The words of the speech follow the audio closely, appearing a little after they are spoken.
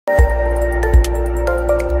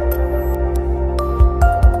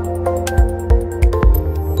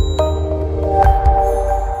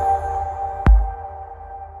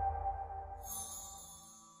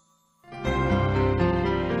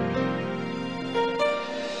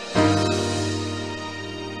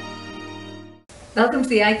Welcome to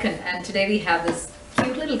the Icon, and today we have this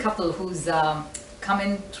cute little couple who's come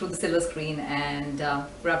in through the silver screen and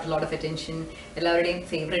grabbed a lot of attention. എല്ലാവരുടെയും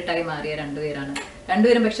favourite ആയി മാറിയ രണ്ടുപേരാണ്.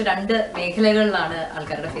 രണ്ടുപേരും പക്ഷെ രണ്ട് മേഖലകളിലാണ്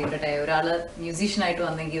ആൾക്കാരുടെ ഫേവറേറ്റ് ആയ. ഒരാള് മ്യൂസീഷ്യൻ ആയിട്ട്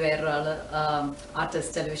വന്നെങ്കിൽ വേറൊരാള്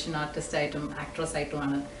ആർട്ടിസ്റ്റ്, ടെലിവിഷൻ ആർട്ടിസ്റ്റ് ആയിട്ടും ആക്ട്രസ്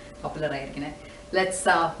ആയിട്ടുമാണ് പോപ്പുലർ ആയിരിക്കുന്നത്. Let's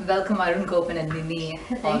welcome Arun Gopan and Nimmy.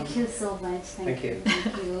 Thank you so much. Thank you.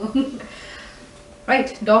 Right,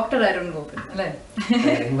 Dr. Arun Gopan, അല്ലേ?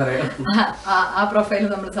 ആ പ്രൊഫൈൽ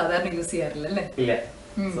നമ്മൾ സാധാരണ യൂസ് ചെയ്യാറില്ല അല്ലേ? ഇല്ല,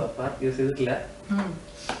 യൂസ് ചെയ്തിട്ടില്ല.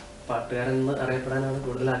 പാട്ടുകാരൻ എന്ന് അറിയപ്പെടാനാണ്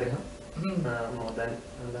കൂടുതൽ ആഗ്രഹം.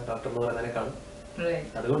 ഡോക്ടർ എന്ന് പറയുന്നതിനേക്കാളും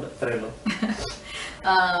അതുകൊണ്ട് അത്രേ ഉള്ളൂ.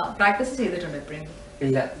 പ്രാക്ടീസ് ചെയ്തിട്ടുണ്ട് എപ്പോഴെങ്കിലും?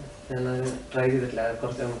 ഇല്ല, ഞാൻ ട്രൈ ചെയ്തിട്ടില്ല.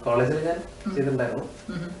 കുറച്ച് കോളേജിൽ ഞാൻ ചെയ്തിട്ടുണ്ടായിരുന്നു.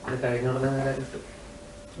 അത് കഴിഞ്ഞ ഉടനെ നേരെ കിട്ടും.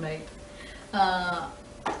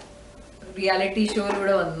 റിയാലിറ്റി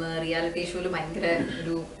ഷോയിലൂടെ വന്ന് റിയാലിറ്റി ഷോയിൽ ഭയങ്കര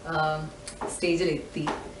ഒരു സ്റ്റേജിൽ എത്തി.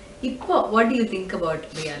 ഇപ്പൊ what do you think about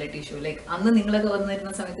reality show? Like അന്ന് നിങ്ങളൊക്കെ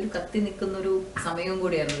വന്നിരുന്ന സമയത്ത് ഒരു കത്തി നിൽക്കുന്ന ഒരു സമയവും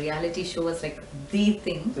കൂടിയായിരുന്നു. Reality show was like the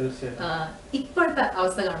thing. ഇപ്പോഴത്തെ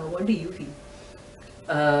അവസ്ഥ കാണുമ്പോൾ വാട്ട് ഡു യു ഫീൽ?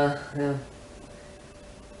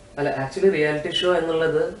 അല്ല, ആക്ച്വലി റിയാലിറ്റി ഷോ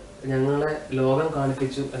എന്നുള്ളത് ഞങ്ങളെ ലോകം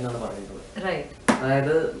കാണിപ്പിച്ചു എന്നാണ് പറയുന്നത്.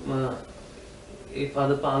 അതായത്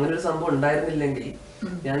അതിപ്പോ അങ്ങനെ ഒരു സംഭവം ഉണ്ടായിരുന്നില്ലെങ്കിൽ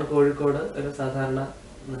ഞാൻ കോഴിക്കോട് ഒരു സാധാരണ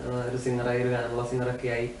ഒരു സിംഗറായി, ഒരു ഗാനമുള്ള സിംഗറൊക്കെ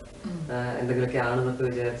ആയി എന്തെങ്കിലുമൊക്കെ ആണെന്നൊക്കെ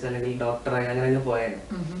വിചാരിച്ച, അല്ലെങ്കിൽ ഡോക്ടറായി അങ്ങനെ അങ്ങ് പോയാലും.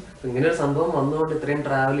 ഇങ്ങനെ ഒരു സംഭവം വന്നുകൊണ്ട് ഇത്രയും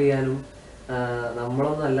ട്രാവൽ ചെയ്യാനും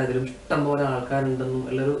നമ്മളൊന്നും അല്ല, ഇതിലും ഇഷ്ടം പോലെ ആൾക്കാരുണ്ടെന്നും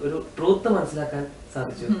ഉള്ള ഒരു ട്രൂത്ത് മനസ്സിലാക്കാൻ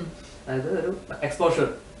സാധിച്ചു. അതായത് ഒരു എക്സ്പോഷർ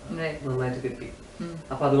നന്നായിട്ട് കിട്ടി.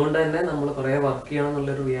 അപ്പൊ അതുകൊണ്ട് തന്നെ നമ്മൾ കുറെ വർക്ക് ചെയ്യണം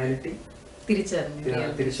എന്നുള്ളൊരു റിയാലിറ്റി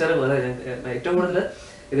തിരിച്ചറിവ്. അതായത് ഏറ്റവും കൂടുതൽ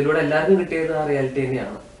ഇതിലൂടെ എല്ലാവർക്കും കിട്ടിയത് ആ റിയാലിറ്റി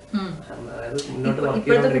തന്നെയാണ്.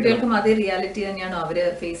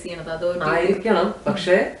 ആയിരിക്കണം.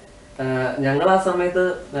 പക്ഷെ ഞങ്ങൾ ആ സമയത്ത്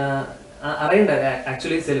അറിയണ്ട,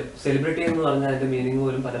 ആക്ച്വലി സെലിബ്രിറ്റി എന്ന് പറഞ്ഞ അതിന്റെ മീനിങ്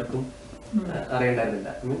പോലും പലർക്കും അറിയണ്ടായിരുന്നില്ല.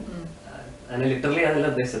 അങ്ങനെ ലിറ്ററലി അതല്ല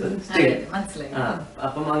ഉദ്ദേശിച്ചത്.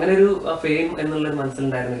 അപ്പം അങ്ങനെ ഒരു ഫെയിം എന്നുള്ളത്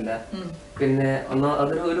മനസ്സിലുണ്ടായിരുന്നില്ല. പിന്നെ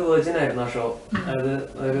അതൊരു വെർജിൻ ആയിരുന്നു ആ ഷോ. അത്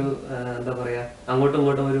ഒരു എന്താ പറയാ, അങ്ങോട്ടും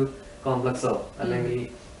ഇങ്ങോട്ടും ഒരു കോംപ്ലക്സോ അല്ലെങ്കിൽ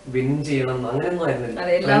വിൻ ചെയ്യണം അങ്ങനെയൊന്നും ആയിരുന്നില്ല.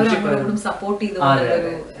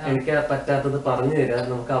 എനിക്ക് പറ്റാത്തത് പറഞ്ഞു തരാ,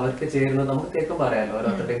 നമുക്ക് അവർക്ക് ചേരുന്നത് നമുക്ക് കേൾക്കും പറയാലോ,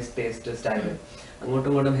 ഓരോരുത്തരുടെയും ടേസ്റ്റ് സ്റ്റൈല് അങ്ങോട്ടും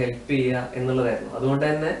ഇങ്ങോട്ടും ഹെൽപ്പ് ചെയ്യുക എന്നുള്ളതായിരുന്നു. അതുകൊണ്ട്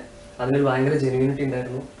തന്നെ അതിനൊരു ഭയങ്കര ജെന്യൂനിറ്റി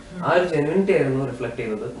ഉണ്ടായിരുന്നു. ആ ഒരു ജെന്യൂനിറ്റി ആയിരുന്നു റിഫ്ലക്ട്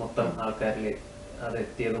ചെയ്തത് മൊത്തം ആൾക്കാരിൽ. അത്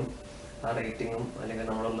എത്തിയതും ആ റേറ്റിങ്ങും അല്ലെങ്കിൽ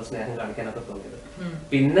നമ്മളോടുള്ള സ്നേഹം കാണിക്കാനൊക്കെ തോന്നിയത്.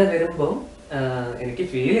 പിന്നെ വരുമ്പം എനിക്ക്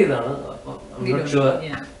ഫീൽ ചെയ്താണ്,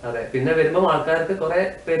 അതെ, പിന്നെ വരുമ്പം ആൾക്കാർക്ക് കുറെ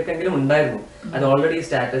പേർക്കെങ്കിലും ഉണ്ടായിരുന്നു അത് ഓൾറെഡി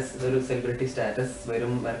സ്റ്റാറ്റസ്, ഒരു സെലിബ്രിറ്റി സ്റ്റാറ്റസ്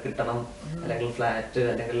വരും, കിട്ടണം, അല്ലെങ്കിൽ ഫ്ലാറ്റ്,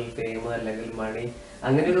 അല്ലെങ്കിൽ ഫെയിം, അല്ലെങ്കിൽ മണി,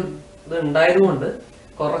 അങ്ങനെ ഒരു ഇത് ഉണ്ടായതുകൊണ്ട്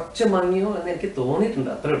കുറച്ച് മങ്ങിയോ എന്ന് എനിക്ക് തോന്നിയിട്ടുണ്ട്.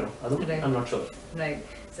 അത്രേ ഉള്ളൂ. അതും ഐ ആം നോട്ട് ഷുവർ.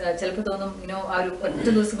 ചിലപ്പോൾ തോന്നും ആ ഒരു ഒറ്റ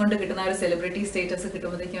ദിവസം കൊണ്ട് കിട്ടുന്ന ഒരു സെലിബ്രിറ്റി സ്റ്റേറ്റസ്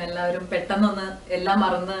കിട്ടുമ്പോഴത്തേക്കും എല്ലാവരും പെട്ടെന്നൊന്ന് എല്ലാം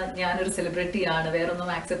മറന്ന് ഞാനൊരു സെലിബ്രിറ്റി ആണ്, വേറൊന്നും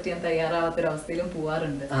ആക്സെപ്റ്റ് ചെയ്യാൻ തയ്യാറാവാത്തൊരു അവസ്ഥയിലും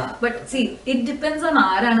പോവാറുണ്ട്. But C it depends on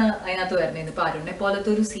ആരാണ് അതിനകത്ത് വരുന്നത്. ഇപ്പൊ അരുണിനെ പോലത്തെ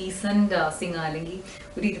ഒരു സീസൺഡ് സിംഗർ അല്ലെങ്കിൽ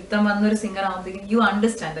ഒരു ഇരുത്തം വന്നൊരു സിംഗർ ആവുമ്പോഴത്തേക്കും യു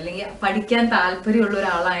അണ്ടർസ്റ്റാൻഡ്, അല്ലെങ്കിൽ പഠിക്കാൻ താല്പര്യമുള്ള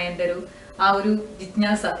ഒരാളായതിന്റെ ആ ഒരു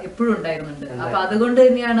ജിജ്ഞാസ എപ്പോഴും ഉണ്ടായിരുന്നുണ്ട്. അപ്പൊ അതുകൊണ്ട്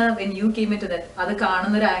തന്നെയാണ് when you came into that, അത്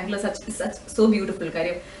കാണുന്ന ഒരു ആംഗിൾ സോ ബ്യൂട്ടിഫുൾ.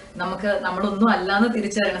 കാര്യം നമുക്ക് നമ്മളൊന്നും അല്ലാന്ന്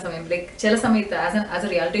തിരിച്ചറിയണ സമയം, ലൈക്ക് ചില സമയത്ത് as A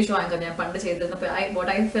reality show anchor ഞാൻ പണ്ട് ചെയ്തിരുന്നപ്പോ what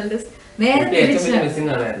I felt is നേരെ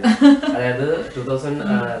അതായത്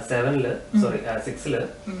 2007-ല് സോറി 6-ല്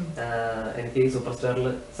എനിക്ക് സൂപ്പർ സ്റ്റാറിൽ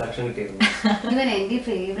സെലക്ഷൻ കിട്ടിയിരുന്നു. എന്റെ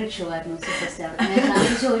ഫേവറേറ്റ് ഷോ ആയിരുന്നു സൂപ്പർ സ്റ്റാർ. ഞാൻ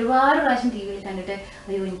ഒരുപാട് പ്രാവശ്യം ടിവിയിൽ കണ്ടിട്ട്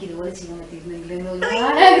അയ്യോ എനിക്ക് ഇതുപോലെ ചെയ്യാൻ പറ്റിയിരുന്നെങ്കിൽ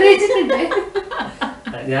ഒരുപാട് ആഗ്രഹിച്ചിട്ടുണ്ട്.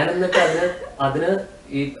 ഞാൻ എന്നിട്ട് അതിന്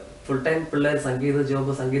ഈ ഫുൾ ടൈം പിള്ളേർ സംഗീത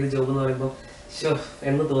ജോബ് എന്ന് പറയുമ്പോ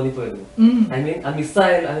എന്ന് തോന്നിപ്പോയിരുന്നു. ഐ മീൻ അത്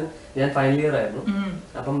മിസ്സായാലും, ഞാൻ ഫൈനൽ ഇയർ ആയിരുന്നു.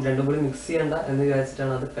 അപ്പം രണ്ടും കൂടി മിക്സ് ചെയ്യണ്ട എന്ന്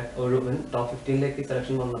വിചാരിച്ചിട്ടാണ് അത് ടോപ്പ് 15-ലേക്ക്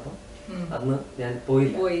സെലക്ഷൻ വന്നപ്പോ അന്ന് ഞാൻ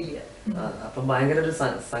പോയില്ല. അപ്പം ഭയങ്കര ഒരു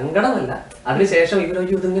സങ്കടമല്ല. അതിനുശേഷം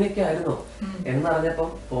ഇവരൊരു ഇതിങ്ങനെയൊക്കെ ആയിരുന്നോ എന്നറിഞ്ഞപ്പം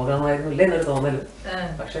പോകാമായിരുന്നില്ല എന്നൊരു തോന്നല്.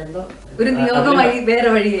 പക്ഷെ എന്തോ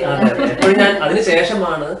എപ്പോഴും ഞാൻ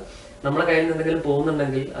അതിനുശേഷമാണ് നമ്മളെ കയ്യിൽ നിന്ന് എന്തെങ്കിലും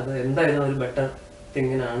പോകുന്നുണ്ടെങ്കിൽ അത് എന്തായാലും ഒരു ബെറ്റർ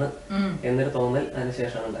തിങ്ങിനാണ് എന്നൊരു തോന്നൽ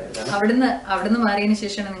അതിനുശേഷമാണ് ഉണ്ടായത്. അവിടുന്ന് മാറിയതിനു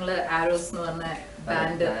ശേഷമാണ് നിങ്ങൾ ആരോസ് എന്ന് പറഞ്ഞ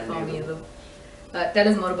ബാൻഡ് ഫോം ചെയ്തത്. Tell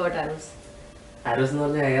us more about arrows. Arrows എന്ന്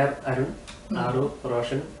പറഞ്ഞ AR അരുൺ, ആറു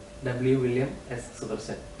Roshan, W William, S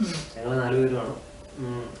Sudarshan, ഞങ്ങൾ 4 പേരുമാണ്.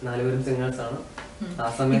 4 പേരും സിംഗേഴ്സ് ആണ്. ആ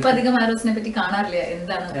സമയത്ത് ആരോസിനെ പറ്റി കാണാറില്ല.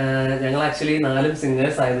 എന്താണ്? ഞങ്ങൾ ആക്ച്വലി 4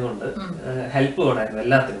 സിംഗേഴ്സ് ആയതുകൊണ്ട് ഹെൽപ്പ് വേണമായിരുന്നു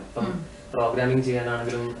എല്ലാത്തിനും. ഇപ്പം പ്രോഗ്രാമിംഗ്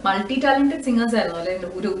ചെയ്യാനാണെങ്കിലും മൾട്ടി ടാലന്റഡ് സിംഗേഴ്സ് ആയിരുന്നു അല്ലെ?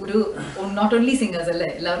 ഒരു നോട്ട് ഓൺലി സിംഗേഴ്സ് അല്ലേ,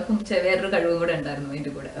 എല്ലാവർക്കും വേറൊരു കഴിവും കൂടെ ഉണ്ടായിരുന്നു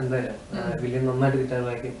അതിന്റെ കൂടെ. എന്തായാലും വില്യം നന്നായിട്ട് ഗിറ്റാർ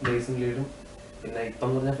വായിക്കും, ബേസും ലീഡും പിന്നെ ഇപ്പം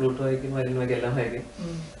പറഞ്ഞ ഫ്ലൂട്ട് വായിക്കും വയലിൻ വായിക്കും എല്ലാം വായിക്കും.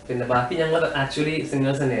 പിന്നെ ബാക്കി ഞങ്ങൾ ആക്ച്വലി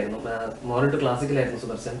സിംഗേഴ്സ് തന്നെയായിരുന്നു. More in to ക്ലാസിക്കലായിരുന്നു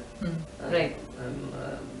Sudarshan,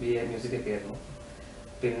 BA music ഒക്കെ ആയിരുന്നു.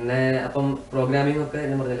 പിന്നെ അപ്പം പ്രോഗ്രാമിംഗ് ഒക്കെ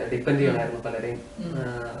ഞാൻ പറഞ്ഞില്ല ഡിപ്പെൻഡ് ചെയ്യണമായിരുന്നു പലരെയും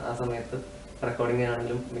ആ സമയത്ത്,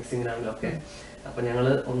 റെക്കോർഡിങ്ങിനാണെങ്കിലും മിക്സിങ്ങിനാണെങ്കിലും ഒക്കെ. അപ്പൊ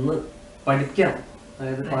ഞങ്ങള് ഒന്ന് പഠിക്കാം,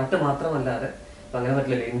 അതായത് പാട്ട് മാത്രമല്ലാതെ അപ്പൊ അങ്ങനെ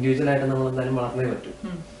പറ്റില്ലല്ലോ, ഇൻഡിവിജ്വൽ ആയിട്ട് നമ്മൾ എന്തായാലും വളർന്നേ പറ്റൂ.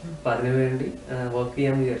 അപ്പൊ അതിനുവേണ്ടി വർക്ക്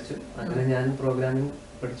ചെയ്യാൻ വിചാരിച്ചു. അങ്ങനെ ഞാൻ പ്രോഗ്രാമിംഗ്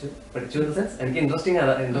പഠിച്ചു ഇൻ ദ സെൻസ് എനിക്ക് ഇൻട്രസ്റ്റ്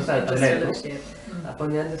അതിലായിരുന്നു. അപ്പൊ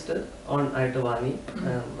ഞാൻ ജസ്റ്റ് ഓൺ ആയിട്ട് വാങ്ങി,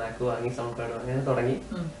 മാക്ക് വാങ്ങി, സൗണ്ട് കാർഡ് വാങ്ങി, അങ്ങനെ തുടങ്ങി.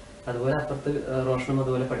 അതുപോലെ അപ്പുറത്ത് റോഷനും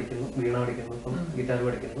അതുപോലെ പഠിക്കുന്നു, വീണ പഠിക്കുന്നു, ഇപ്പം ഗിറ്റാർ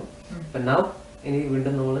പഠിക്കുന്നു. അപ്പൊ നൗ ഇനി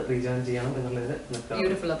വീണ്ടും നമ്മൾ റീജോയിൻ ചെയ്യണം എന്നുള്ളത്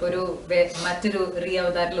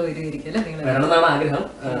വരണം എന്നാണ് ആഗ്രഹം.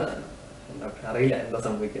 അറിയില്ല എന്താ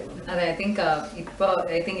സംഭവിക്കുക. അതെ, I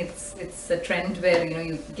think it's a trend where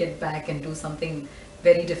you get back and do something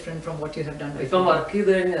very different from what you have done before. ഇപ്പം വർക്ക് ചെയ്ത്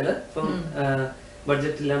കഴിഞ്ഞാല് ഇപ്പം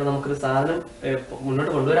ബഡ്ജറ്റ് ഇല്ലാണ്ട് നമുക്കൊരു സാധനം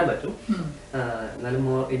മുന്നോട്ട് കൊണ്ടുവരാൻ പറ്റും. എന്നാലും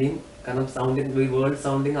ഇനിയും കാരണം സൗണ്ടിങ് വേൾഡ്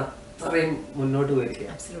സൗണ്ടിങ് അത്രയും മുന്നോട്ട് പോയിരിക്കുക.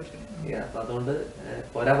 അപ്പൊ അതുകൊണ്ട്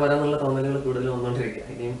പോരാന്നുള്ള തോന്നലുകൾ കൂടുതൽ വന്നോണ്ടിരിക്കുക.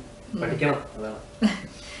 ഇനിയും പഠിക്കണം, അതാണ്.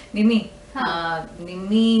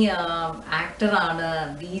 നിമ്മി ആക്ടർ ആണ്,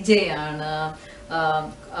 VJ ആണ്,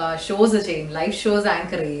 ഷോസ് ചെയ്യും, ലൈവ് ഷോസ്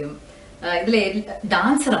ആങ്കർ ചെയ്യും, ഇതിലെ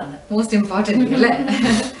ഡാൻസർ ആണ് മോസ്റ്റ് ഇമ്പോർട്ടന്റ് അല്ലേ?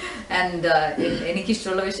 ആൻഡ്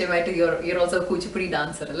എനിക്കിഷ്ടമുള്ള വിഷയമായിട്ട് യുവർ ഓൾസോ കുച്ചിപ്പുടി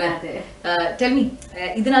ഡാൻസർ അല്ലേ? ടെൽ മീ,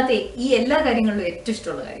 ഇതിനകത്ത് ഈ എല്ലാ കാര്യങ്ങളിലും ഏറ്റവും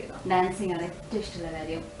ഇഷ്ടമുള്ള കാര്യം ഡാൻസിങ് ആണ് ഏറ്റവും ഇഷ്ടമുള്ള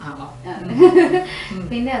കാര്യം.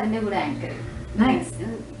 പിന്നെ അതിന്റെ കൂടെ ആങ്കർ,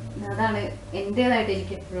 അതാണ് എന്റേതായിട്ട്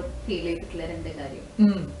എനിക്ക് എപ്പോഴും ഫീൽ ചെയ്തിട്ടുള്ള രണ്ട് കാര്യം.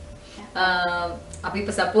 അപ്പൊ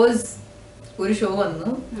ഇപ്പൊ സപ്പോസ് ഒരു ഷോ വന്നു,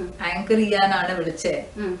 ആങ്കർ ചെയ്യാനാണ് വിളിച്ചേ,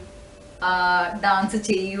 ഡാൻസ്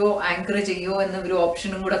ചെയ്യോ ആങ്കർ ചെയ്യോ എന്ന ഒരു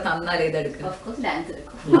ഓപ്ഷനും കൂടെ തന്നാൽ ഏതെടുക്കും?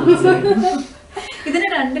 ഇതിന്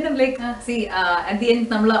രണ്ടിനും like C at the end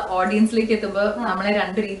നമ്മൾ ഓഡിയൻസിലേക്ക് എത്തുമ്പോ നമ്മളെ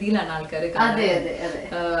രണ്ട് രീതിയിലാണ് ആൾക്കാർ.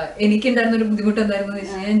 എനിക്കുണ്ടായിരുന്ന ഒരു ബുദ്ധിമുട്ട് എന്തായിരുന്നു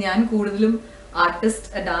വെച്ച് കഴിഞ്ഞാൽ, ഞാൻ കൂടുതലും ആർട്ടിസ്റ്റ്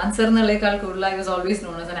ഡാൻസർ എന്നുള്ളേക്കാൾ കൂടുതൽ I was always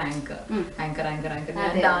known as an anchor.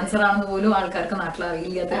 ഞാൻ ഡാൻസർ ആണെന്ന് പോലും ആൾക്കാർക്ക് നാട്ടിൽ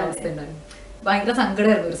അറിയില്ലാത്ത അവസ്ഥ ഉണ്ടായിരുന്നു. ഭയങ്കര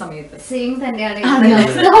സങ്കടമായിരുന്നു ഒരു സമയത്ത്. സെയിം തന്നെയാണ്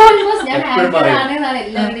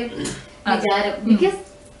എല്ലാവരുടെയും വിചാരം. ബിക്കോസ്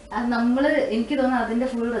നമ്മള് എനിക്ക് തോന്നുന്നു അതിന്റെ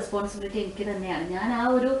ഫുൾ റെസ്പോൺസിബിലിറ്റി എനിക്ക് തന്നെയാണ്. ഞാൻ ആ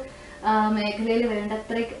ഒരു മേഖലയിൽ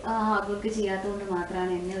വേണ്ടത്ര ആളുകൾക്ക് ചെയ്യാത്തതുകൊണ്ട്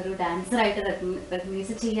മാത്രമാണ് എന്നെ ഒരു ഡാൻസർ ആയിട്ട്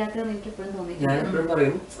റെക്കഗ്നൈസ് ചെയ്യാത്തതെന്ന് എനിക്ക് എപ്പോഴും തോന്നി. ഞാൻ എപ്പോഴും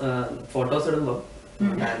പറയും, ഫോട്ടോസ് ഇടുമ്പോ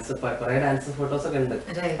കുറെ ഡാൻസ് ഫോട്ടോസ് ഒക്കെ ഉണ്ട്,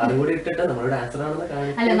 അതും കൂടി ഇട്ടിട്ട് നമ്മൾ ഡാൻസർ ആണെന്ന്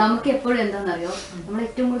കാണിക്കും. അല്ല, നമുക്ക് എപ്പോഴും എന്താണെന്നറിയോ, നമ്മൾ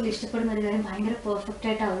ഏറ്റവും കൂടുതൽ ഇഷ്ടപ്പെടുന്ന ഒരു കാര്യം ഭയങ്കര പെർഫെക്റ്റ്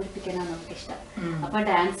ആയിട്ട് അവതരിപ്പിക്കാനാണ് നമുക്ക് ഇഷ്ടം. അപ്പൊ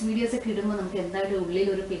ഡാൻസ് വീഡിയോസ് ഒക്കെ ഇടുമ്പോൾ നമുക്ക് എന്തായാലും ഉള്ളിൽ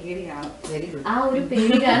ഒരു പേടി കാണും. ആ ഒരു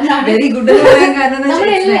പേടി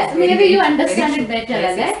അണ്ടർസ്റ്റാൻഡ് ബെറ്റർ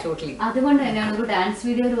അല്ലേ? അതുകൊണ്ട് തന്നെയാണ് ഒരു ഡാൻസ്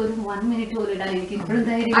വീഡിയോയിൽ ഒരു 1 മിനിറ്റ് പോലും ഇടാൻ എനിക്ക് ഇപ്പോഴും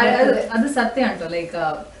ധൈര്യം. അത് സത്യമാണ് കേട്ടോ. ലൈക്ക്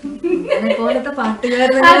പോലത്തെ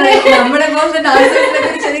പാട്ടുകാരെ നമ്മളെ പോലത്തെ ഡാൻസ്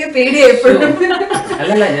ചെറിയ പേടിയായി എപ്പോഴും.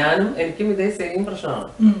 അല്ലല്ല, ഞാനും എനിക്കും ഇതേ സെയിം പ്രശ്നമാണ്.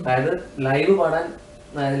 അതായത് ലൈവ് പാടാൻ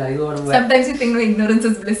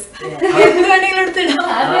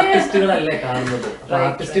ആർട്ടിസ്റ്റുകളല്ലേ കാണുന്നത്,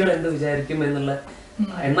 ആർട്ടിസ്റ്റുകൾ എന്ത് വിചാരിക്കും എന്നുള്ള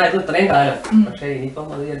എന്നായിരുന്നു ഇത്രയും കാലം. പക്ഷെ ഇനിയിപ്പം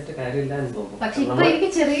അത് വിചാരിച്ച കാര്യമില്ല എന്ന് തോന്നുന്നു. പക്ഷെ ഇപ്പൊ എനിക്ക്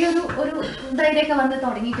ചെറിയൊരു ധൈര്യമൊക്കെ വന്ന്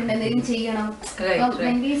തുടങ്ങിയിട്ടുണ്ട്, എന്തെങ്കിലും ചെയ്യണം.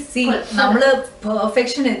 നമ്മള്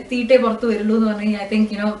പെർഫെക്ഷൻ എത്തിയിട്ടേ പുറത്ത് വരുള്ളൂ എന്ന് പറഞ്ഞു കഴിഞ്ഞാൽ I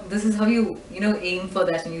think this is how you aim for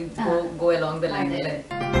that, you go along the line അല്ലേ?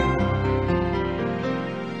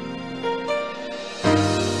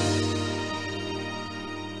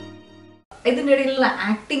 ഇതിന്റെ ഇടയിലുള്ള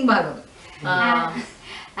ആക്ടിംഗ് ഭാഗം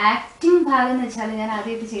എന്ന് വെച്ചാൽ ഞാൻ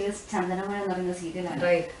ആദ്യമായിട്ട് ചെയ്ത ചന്ദനമഴ എന്ന് പറയുന്ന സീരിയലാണ്.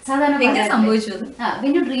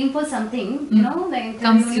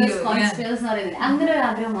 അങ്ങനെ ഒരു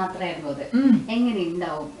ആഗ്രഹം മാത്രമായിരുന്നു അത്. എങ്ങനെ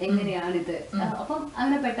ഉണ്ടാവും, എങ്ങനെയാണിത്? അപ്പം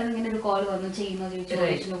അങ്ങനെ പെട്ടെന്ന് ഇങ്ങനെ ഒരു കോൾ വന്നു, ചെയ്യുന്നു ചോദിച്ചു,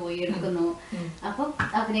 ഓഡിഷന് പോയി എടുക്കുന്നു, അപ്പം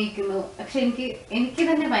അഭിനയിക്കുന്നു. പക്ഷെ എനിക്ക്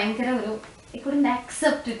തന്നെ ഭയങ്കര ഒരു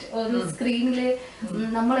അക്സെപ്റ്റ് ഇറ്റ്. ഒരു സ്ക്രീനില്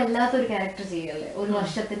നമ്മളല്ലാത്ത ഒരു ക്യാരക്ടർ ചെയ്യല്ലേ, ഒരു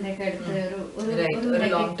വർഷത്തിന്റെ ഒക്കെ അടുത്ത്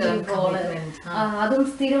അതും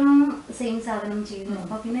സ്ഥിരം സെയിം സാധനം ചെയ്യുന്നു.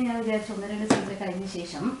 അപ്പൊ പിന്നെ ഞാൻ വിചാരിച്ചു 1-2 സീസൺ കഴിഞ്ഞ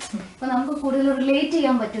ശേഷം ഇപ്പൊ നമുക്ക് കൂടുതൽ റിലേറ്റ്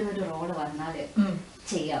ചെയ്യാൻ പറ്റുന്ന ഒരു റോള് വന്നാല്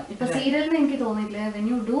ചെയ്യാം. ഇപ്പൊ സീരിയലിന് എനിക്ക് തോന്നിയിട്ടില്ല, when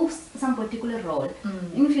you do some particular role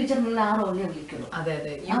in future നിങ്ങൾ ആ റോളിനെ വിളിക്കുള്ളൂ. അതെ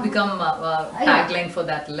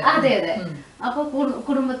അതെ. അപ്പൊ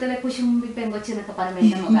കുടുംബത്തിലെ കുശുമ്പി പെങ്കൊച്ചി എന്നൊക്കെ പറയുമ്പോ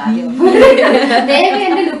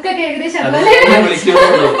എന്റെ ലുക്കൊക്കെ ഏകദേശം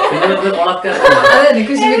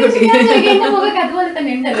അതുപോലെ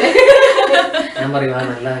തന്നെ ഉണ്ടല്ലേ.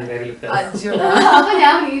 അപ്പൊ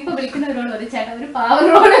ഞാൻ ഇപ്പൊ വിളിക്കുന്നവരോട് ഒരു ചേട്ടാ ഒരു പാവ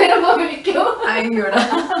റോള് വരുമ്പോ വിളിക്കോ.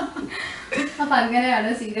 അപ്പൊ അങ്ങനെയാണ്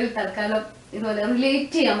സീരിയൽ തൽക്കാലം ഇതുപോലെ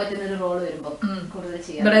റിലേറ്റ് ചെയ്യാൻ പറ്റുന്ന ഒരു റോള് വരുമ്പോൾ കൂടുതൽ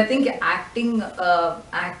ചെയ്യാം. But I think acting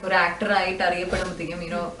ഒരു ആക്ടർ ആയിട്ട് അറിയപ്പെടുമ്പോഴത്തേക്കും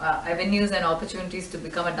avenues and opportunities to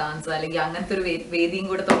become a dancer അല്ലെങ്കിൽ അങ്ങനത്തെ ഒരു വേദിയും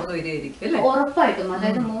കൂടെ തുറന്നു വരികയായിരിക്കും അല്ലേ? ഉറപ്പായിട്ടും.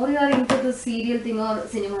 അതായത് more you are in to the serial thing or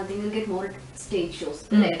cinema thing you get more stage shows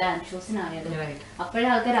അല്ലെ, ഡാൻസ് ഷോസിനായാലും. അപ്പോഴേ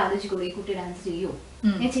ആൾക്കാർ ആലോചിക്കുള്ളൂ ഈ കുട്ടി ഡാൻസ് ചെയ്യോ,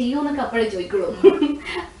 ഞാൻ ചെയ്യോന്നൊക്കെ അപ്പോഴേ ചോദിക്കുള്ളൂ.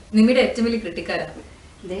 നിമ്മിയുടെ ഏറ്റവും വലിയ ക്രിട്ടിക്കാരാണ്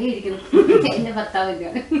ഇതേ ഇരിക്കുന്നു എന്റെ ഭർത്താവിന്റെ.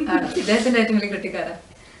 ഇദ്ദേഹത്തിന്റെ ഏറ്റവും വലിയ ക്രിട്ടിക്കാരാ?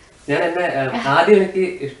 ഞാൻ എന്നെ ആദ്യം എനിക്ക്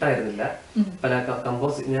ഇഷ്ടമായിരുന്നില്ല പല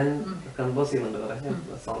ഞാൻ കമ്പോസ് ചെയ്യുന്നുണ്ട് കുറെ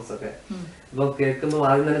സോങ്സ് ഒക്കെ. അപ്പൊ കേൾക്കുമ്പോ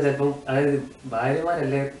ആദ്യം തന്നെ ചിലപ്പം അതായത്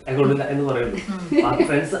ഭാര്യമാരല്ലേ കൊള്ളില്ല എന്ന് പറയുള്ളൂ,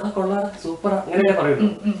 ഫ്രണ്ട്സ് ആ കൊള്ളാ സൂപ്പറാ അങ്ങനെയല്ലേ പറയുള്ളൂ.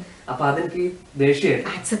 അപ്പൊ അതെനിക്ക് ദേഷ്യമായിരുന്നു.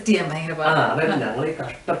 അതായത് ഞങ്ങൾ ഈ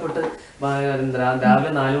കഷ്ടപ്പെട്ട്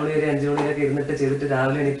രാവിലെ 4 മണി വരെ 5 മണി വരെ ഇരുന്നിട്ട് ചെയ്തിട്ട്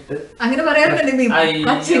രാവിലെ എണീറ്റിട്ട്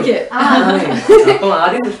അപ്പൊ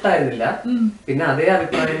ആദ്യം ഇഷ്ടമായിരുന്നില്ല. പിന്നെ അതേ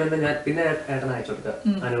അഭിപ്രായം തന്നെ ഞാൻ പിന്നെ ഏട്ടൻ അയച്ചു കൊടുക്കുക,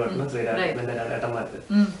 അനുവേട്ടനും ശ്രീരാജന്റെ ഏട്ടന്മാർക്ക്.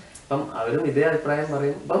 അപ്പം അവരും ഇതേ അഭിപ്രായം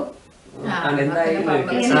പറയും. അപ്പം എന്തായാലും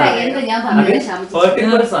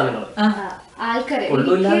സാധനങ്ങൾ ആൾക്കാരെ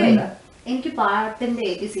എനിക്ക് പാട്ടിന്റെ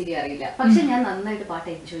ABCD അറിയില്ല, പക്ഷെ ഞാൻ നന്നായിട്ട് പാട്ട്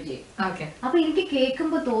എൻജോയ് ചെയ്യും. അപ്പൊ എനിക്ക്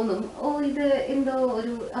കേൾക്കുമ്പോ തോന്നും ഓ ഇത് എന്തോ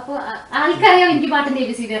ഒരു, അപ്പൊ ആൾക്കറിയാം എനിക്ക് പാട്ടിന്റെ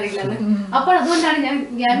ABCD അറിയില്ലെന്ന്. അപ്പോൾ അതുകൊണ്ടാണ്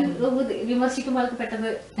ഞാൻ വിമർശിക്കുമ്പോൾ ആൾക്ക് പെട്ടെന്ന്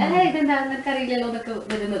ഇതെന്താ നിനക്ക് അറിയില്ലല്ലോ എന്നൊക്കെ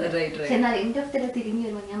വരുന്നത്. പക്ഷെ എന്നാൽ എന്റെ ഓഫ് തിരിഞ്ഞു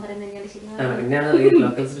വരുമ്പോ ഞാൻ പറയുന്നത് ഞാൻ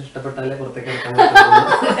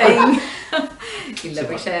ഇല്ല.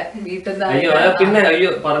 പക്ഷെ പിന്നെ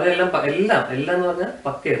അയ്യോ പറഞ്ഞെല്ലാം എല്ലാം എന്ന് പറഞ്ഞാൽ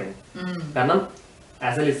പക്കയായിരുന്നു. കാരണം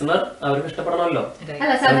ആസ് എ ലിസണർ അവർക്ക് ഇഷ്ടപ്പെടണമല്ലോ.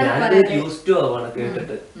 ഞാനിത് യൂസ് ടു ആവാണ്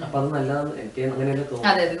കേട്ടിട്ട്. അപ്പൊ അത് നല്ലതാണ് എനിക്ക് അങ്ങനെയല്ലേ തോന്നുന്നു.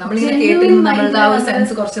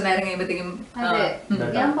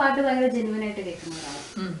 ഞാൻ പാട്ട് ഭയങ്കര ജെന്യുവൻ ആയിട്ട് കേൾക്കുന്നതാണ്.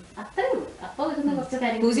 അത്രയും അപ്പൊ വരുന്ന കുറച്ച്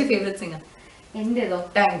കാര്യങ്ങൾ. എന്റേതോ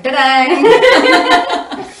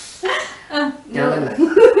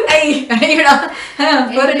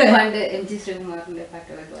പണ്ട് MG ശ്രീകുമാറിന്റെ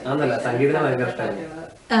പാട്ടുകളൊക്കെ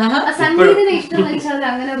സംഗീതത്തിന് ഇഷ്ടം വെച്ചാൽ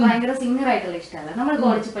അങ്ങനെ ഭയങ്കര സിംഗർ ആയിട്ടുള്ള ഇഷ്ടമല്ല. നമ്മൾ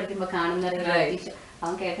കോളേജിൽ പഠിക്കുമ്പോ കാണുന്ന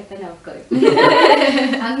അവൻ കേട്ടപ്പോ നമുക്കറിയും.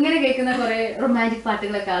 അങ്ങനെ കേൾക്കുന്ന കുറെ റൊമാൻറ്റിക്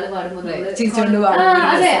പാട്ടുകളൊക്കെ ആള് പാടുമ്പോൾ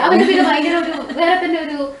അതെ അവന് പിന്നെ ഭയങ്കര ഒരു വേറെ തന്നെ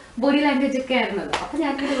ഒരു ബോഡി ലാംഗ്വേജ് ഒക്കെ ആയിരുന്നത്. അപ്പൊ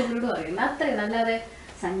ഞാനിവിടെ ഇവരോട് പറയുന്നത് അത്രയും. അല്ലാതെ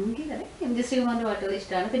സംഗീതം MG ശ്രീകുമാറിന്റെ പാട്ടുകൾ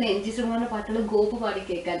ഇഷ്ടമാണ്. പിന്നെ MG ശ്രീകുമാറിന്റെ പാട്ടുകൾ ഗോപു പാടി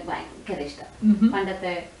കേൾക്കാൻ ഭയങ്കര ഇഷ്ടം.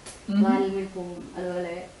 പണ്ടത്തെ വാൽമീൻ പൂവും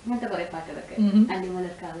അതുപോലെ ഇങ്ങനത്തെ കുറെ പാട്ടുകളൊക്കെ,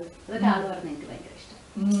 അല്ലിമലർക്കാവ്, അതൊക്കെ ആള് പറഞ്ഞ എനിക്ക് ഭയങ്കര ഇഷ്ടം.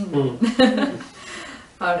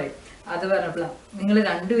 അത് പറഞ്ഞപ്പോഴാ നിങ്ങൾ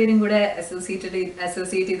രണ്ടുപേരും കൂടെ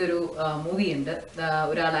അസോസിയേറ്റ് ചെയ്തൊരു മൂവി ഉണ്ട്.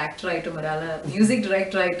 ഒരാൾ ആക്ടറായിട്ടും ഒരാള് മ്യൂസിക്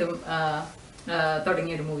ഡയറക്ടറായിട്ടും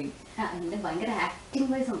തുടങ്ങിയൊരു മൂവി. എന്റെ ഭയങ്കര ആക്ടിംഗ്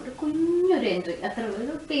വൈസ് ഒരു കുഞ്ഞൊരു എൻട്രി, അത്ര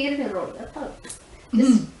ഒരു പേരിന്റെ റോൾ അത്ര.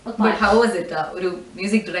 How was it? ഒരു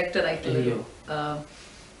മ്യൂസിക് ഡയറക്ടർ ആയിട്ടുള്ള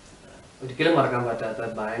ഒരിക്കലും മറക്കാൻ പറ്റാത്ത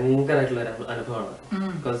ഭയങ്കരമായിട്ടുള്ള ഒരു അനുഭവമാണ്.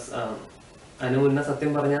 ബിക്കോസ് അതിന് മുന്നേ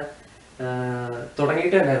സത്യം പറഞ്ഞ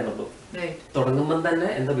തുടങ്ങിയിട്ടേ ഉണ്ടായിരുന്നുള്ളൂ. തുടങ്ങുമ്പം തന്നെ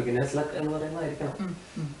എന്താ ബിഗിനേഴ്സ് ലക്ക് എന്ന് പറയുന്നതായിരിക്കണം.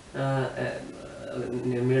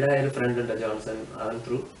 നിമ്മിയുടെ ഒരു ഫ്രണ്ട് ഉണ്ട് ജോൺസൺ, അവൻ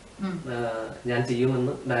ത്രൂ ഞാൻ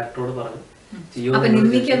ചെയ്യുമെന്ന് ഡയറക്ടറോട് പറഞ്ഞു.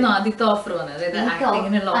 ആദ്യത്തെ ഓഫർ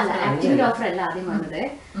ആക്ടിങ്ങിന്റെ ഓഫർ അല്ല ആദ്യം വന്നത്.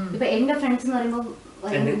 ഇപ്പൊ എന്റെ ഫ്രണ്ട്സ് എന്ന് പറയുമ്പോൾ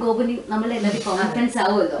ഗോപുനി നമ്മളെല്ലാവരും കോൺഫിഡൻസ്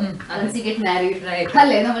ആവുമല്ലോ,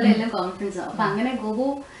 അല്ലേ, നമ്മളെല്ലാം കോൺഫിഡൻസ് ആവും. അപ്പൊ അങ്ങനെ ഗോപു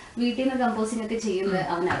വീട്ടിൽ നിന്ന് കമ്പോസിംഗ് ഒക്കെ ചെയ്യുന്നത്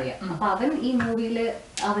അവനറിയാം. അപ്പൊ അവൻ ഈ മൂവിയില്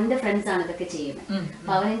അവന്റെ ഫ്രണ്ട്സ് ആണ് ഇതൊക്കെ ചെയ്യുന്നത്.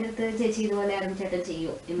 അപ്പൊ അവൻ എന്റെ അടുത്ത് ചേച്ചി ഇതുപോലെ അരുൺ ചേട്ടൻ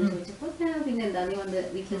ചെയ്യോ എന്ന് ചോദിച്ചപ്പോ പിന്നെ എന്താ നീ വന്ന്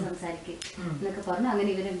വീട്ടിൽ സംസാരിക്കും എന്നൊക്കെ പറഞ്ഞു. അങ്ങനെ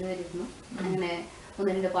ഇവർ രണ്ടുപേരുന്നു. അങ്ങനെ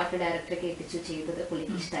 1-2 പാട്ട് ഡയറക്ടറെ കേൾപ്പിച്ചു ചെയ്തത്.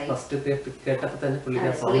 പുള്ളിക്ക് ഇഷ്ടമായി,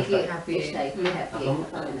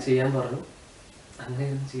 ചെയ്യാൻ പറഞ്ഞു. അങ്ങനെ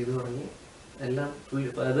ചെയ്തു തുടങ്ങി എല്ലാം.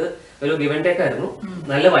 അത് ഒരു ഗിവ് ആൻഡ് ടേക്ക് ആയിരുന്നു,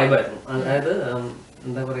 നല്ല വൈബായിരുന്നു. അതായത്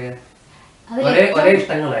എന്താ പറയാ ഒരേ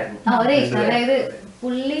ഇഷ്ടങ്ങളായിരുന്നു. ഒരേ ഇഷ്ടം. അതായത്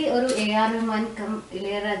പുള്ളി ഒരു AR Rahman come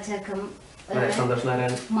Ilaiyaraaja come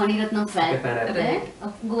Mani Ratnam fan,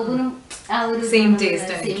 ഗോപുനും ആ ഒരു സെയിം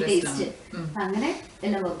ടേസ്റ്റ്. അങ്ങനെ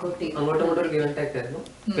എല്ലാം വർക്ക്ഔട്ട് ചെയ്തു. അങ്ങോട്ടും ഇങ്ങോട്ടും ഗിവ് ആൻഡ് ടേക്ക് ആയിരുന്നു.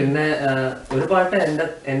 പിന്നെ ഒരു പാട്ട്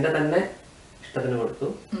എന്റെ തന്നെ ഇഷ്ടത്തിന് കൊടുത്തു.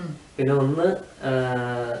 പിന്നെ ഒന്ന്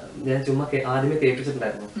ഞാൻ ചുമ്മാ ആദ്യമേ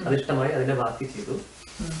കേൾപ്പിച്ചിട്ടുണ്ടായിരുന്നു, അത് ഇഷ്ടമായി, അതിന്റെ ബാക്കി ചെയ്തു.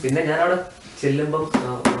 പിന്നെ ഞാൻ അവിടെ ചെല്ലുമ്പം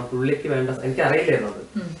പുള്ളിക്ക് വേണ്ട എനിക്ക് അറിയില്ലായിരുന്നു അത്.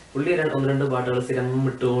 പുള്ളി 1-2 പാട്ടുകൾ സ്ഥിരം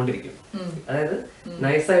ഇട്ടുകൊണ്ടിരിക്കും. അതായത്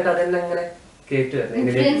നൈസായിട്ട് അതെന്നെ അങ്ങനെ കേട്ടുവരുന്നത്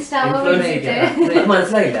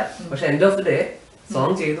മനസ്സിലായില്ല. പക്ഷെ end of the day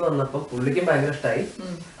song ചെയ്തു വന്നപ്പം പുള്ളിക്കും ഭയങ്കര ഇഷ്ടമായി.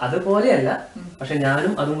 അതുപോലെയല്ല, പക്ഷെ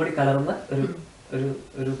ഞാനും അതും കൂടി കലർന്ന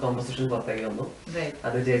ഒരു കോമ്പോസിഷൻ പുറത്തേക്ക് വന്നു.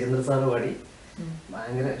 അത് ജയചന്ദ്ര സാറ് പാടി.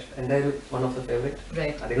 ഭയങ്കര എന്റെ ഒരു വൺ ഓഫ് ദ ഫേവറേറ്റ്.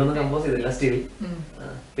 അധികം ഒന്നും കമ്പോസ് ചെയ്തില്ല സ്റ്റിൽ.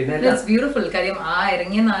 പിന്നെ ബ്യൂട്ടിഫുൾ കാര്യം ആ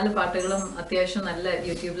ഇറങ്ങിയ 4 പാട്ടുകളും അത്യാവശ്യം നല്ല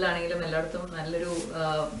യൂട്യൂബിലാണെങ്കിലും എല്ലായിടത്തും നല്ലൊരു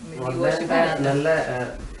നല്ല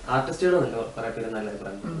ആർട്ടിസ്റ്റുകളൊന്നുമല്ലോ കുറെ പേര് നല്ല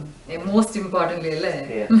അഭിപ്രായം. മോസ്റ്റ് ഇമ്പോർട്ടന്റ് അല്ലേ.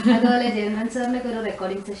 അതുപോലെ ജയന്തൻ സാറിനൊക്കെ ഒരു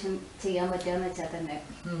റെക്കോർഡിംഗ് സെഷൻ ചെയ്യാൻ പറ്റാന്ന് വെച്ചാൽ തന്നെ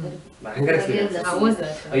ഭയങ്കര എക്സ്പീരിയൻസ്.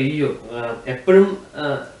 അയ്യോ എപ്പോഴും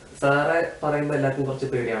സാറെ പറയുമ്പോ എല്ലാവർക്കും കുറച്ച്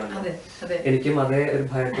പേടിയാണല്ലോ. എനിക്കും അതേ ഒരു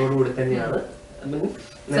ഭയത്തോടു കൂടി തന്നെയാണ്.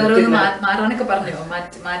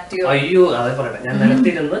 അയ്യോ അതെ പറയട്ടെ, ഞാൻ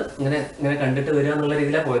നിലത്തിരുന്ന് ഇങ്ങനെ കണ്ടിട്ട് വരിക എന്നുള്ള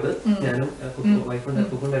രീതിയിലാണ് പോയത്. ഞാനും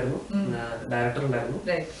കുക്കുണ്ടായിരുന്നു, ഡയറക്ടർ ഉണ്ടായിരുന്നു.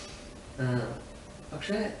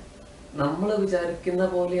 പക്ഷെ നമ്മള് വിചാരിക്കുന്ന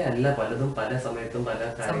പോലെ അല്ല പലതും പല സമയത്തും പല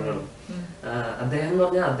കാര്യങ്ങളും. അദ്ദേഹം എന്ന്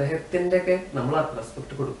പറഞ്ഞാൽ അദ്ദേഹത്തിന്റെ ഒക്കെ നമ്മൾ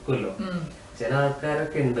റെസ്പെക്ട് കൊടുക്കുമല്ലോ. ചില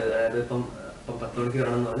ആൾക്കാരൊക്കെ ഉണ്ട്, അതായത് ഇപ്പം 10 മണിക്ക്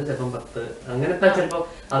വരണം എന്ന് പറഞ്ഞാൽ ചിലപ്പം 10 അങ്ങനത്തെ ചിലപ്പോ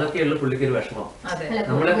അതൊക്കെയുള്ള പുള്ളിക്ക് ഒരു വിഷമം.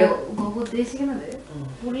 നമ്മളൊക്കെ ഉദ്ദേശിക്കുന്നത്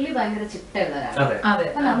പുള്ളി ഭയങ്കര ചിട്ടയുള്ളവരാണ്.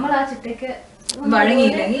 നമ്മൾ ആ ചിട്ടയ്ക്ക്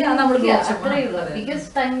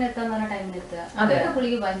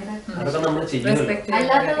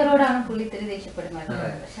അല്ലാത്തവരോടാണ് പുള്ളി ഇത്തിരി ദേഷ്യപ്പെടുന്നത്.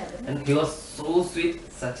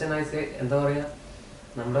 എന്താ പറയാ,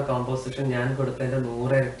 നമ്മുടെ കോമ്പോസിഷൻ ഞാൻ കൊടുത്തതിന്റെ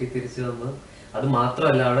 100 ഇരട്ടി തിരിച്ചു തന്ന്. അത്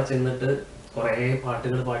മാത്രമല്ല, അവിടെ ചെന്നിട്ട് കൊറേ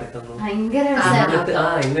പാട്ടുകൾ പാടിത്തന്നു. ഇങ്ങോട്ട്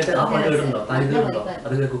ആ പാട്ട് കേട്ടുണ്ടോ, താൻ കേട്ടുണ്ടോ,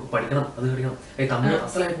 അത് പഠിക്കണം, അത് പഠിക്കണം, തമിഴ്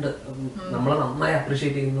അസലായിട്ടുണ്ട്, നമ്മളെ നന്നായി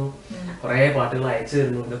അപ്രീഷിയേറ്റ് ചെയ്യുന്നു, കൊറേ പാട്ടുകൾ അയച്ചു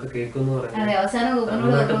തരുന്നു, ഇതൊക്കെ കേൾക്കുന്നു പറഞ്ഞു.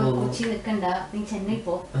 തമിഴ്നാട്ടിൽ പോകുന്നു, ചെന്നൈ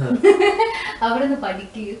പോ, അവിടെ നിന്ന്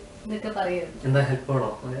പഠിക്കുക എന്നൊക്കെ പറയുന്നു. എന്താ ഹെൽപ്പ് ആണോ?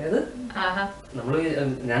 അതായത് നമ്മള്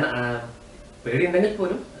ഞാൻ പേടിയുണ്ടെങ്കിൽ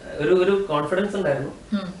പോലും ഒരു കോൺഫിഡൻസ് ഉണ്ടായിരുന്നു.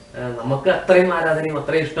 നമുക്ക് അത്രയും ആരാധനയും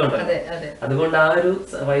അത്രയും ഇഷ്ടമുണ്ടല്ലോ, അതുകൊണ്ട് ആ ഒരു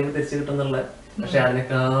വൈബ് തിരിച്ചു കിട്ടുന്നുള്ള. പക്ഷെ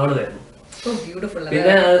അതിനേക്കാള് വരുന്നു.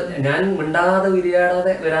 പിന്നെ ഞാൻ മിണ്ടാതെ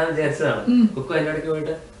വിരിയാടാതെ വരാൻ വിചാരിച്ചതാണ്. കുക്കു എന്റെ ഇടയ്ക്ക്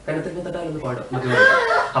പോയിട്ട് കനത്തിട്ടാലൊന്ന് പാടും.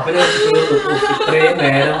 അപ്പൊ ഞാൻ ഇത്രയും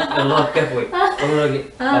നേരം വെള്ളമൊക്കെ പോയി ഒന്ന് നോക്കി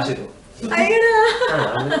കാശിട്ടു.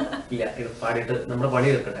 ഇല്ല, ഇത് പാടിയിട്ട് നമ്മുടെ പണി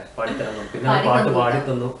എടുക്കട്ടെ, പാടിത്തരണം. പിന്നെ ആ പാട്ട് പാടി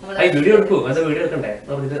തന്നു. വീഡിയോ എടുക്കൂ, എന്താ വീഡിയോ എടുക്കണ്ടേ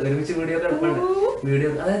പറഞ്ഞിട്ട് ഒരുമിച്ച് വീഡിയോ ഒക്കെ എടുക്കണ്ടേ. വീഡിയോ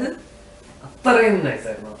അതായത് അത്രയും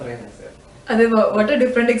നൈസായിരുന്നു, അത്രയും നൈസായിരുന്നു. അതെ, വാട്ട് എ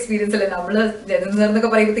ഡിഫറെന്റ് എക്സ്പീരിയൻസ് അല്ലേ. നമ്മള് ജനന്നൊക്കെ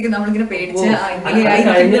പറയുമ്പോഴത്തേക്ക് നമ്മളിങ്ങനെ പേടിച്ച്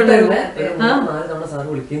കഴിഞ്ഞിട്ട് 4 തവണ സാറ്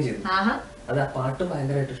വിളിക്കുകയും ചെയ്തു. അത് ആ പാട്ടും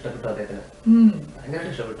ഭയങ്കരമായിട്ട് ഇഷ്ടപ്പെട്ടു അദ്ദേഹത്തിന്,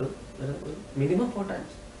 ഭയങ്കരമായിട്ട് ഇഷ്ടപ്പെട്ടു. മിനിമം 4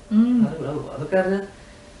 times അതൊക്കെ അറിഞ്ഞ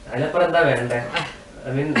അതിലപ്പുറം എന്താ വേണ്ടേ.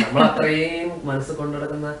 ഐ മീൻ നമ്മൾ അത്രയും മനസ്സ്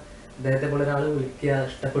കൊണ്ടുനടക്കുന്ന അദ്ദേഹത്തെ പോലെ ഒരാള് വിളിക്കുക,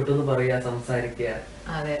 ഇഷ്ടപ്പെട്ടു എന്ന് പറയുക, സംസാരിക്കുക.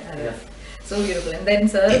 അതെ അതെ, സോ ബ്യൂട്ടിഫുൾ. എന്തായാലും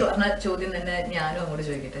സാറ് പറഞ്ഞ ചോദ്യം തന്നെ ഞാനും അങ്ങോട്ട്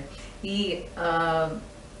ചോദിക്കട്ടെ. ഈ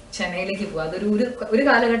ചെന്നൈയിലേക്ക് പോകുക, അതൊരു ഒരു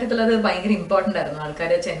കാലഘട്ടത്തിൽ അത് ഭയങ്കര ഇമ്പോർട്ടന്റ് ആയിരുന്നു,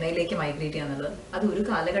 ആൾക്കാരെ ചെന്നൈയിലേക്ക് മൈഗ്രേറ്റ് ചെയ്യാന്നുള്ളത്. അത് ഒരു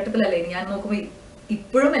കാലഘട്ടത്തിലല്ലേ. ഞാൻ നോക്കുമ്പോ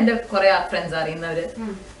ഇപ്പോഴും എന്റെ കുറെ ഫ്രണ്ട്സ് അറിയുന്നവര്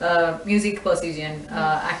മ്യൂസിക് പെർസ്യൂ ചെയ്യാൻ,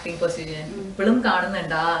 ആക്ടിങ് പെർസ്യൂ ചെയ്യാൻ ഇപ്പോഴും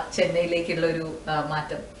കാണുന്നുണ്ട് ആ ചെന്നൈയിലേക്കുള്ള ഒരു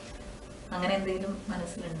മാറ്റം. അങ്ങനെ എന്തെങ്കിലും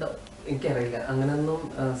മനസ്സിലുണ്ടോ? എനിക്കറിയില്ല, അങ്ങനൊന്നും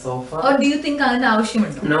അതിന്റെ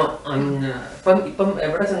ആവശ്യമുണ്ടോ? ഇപ്പം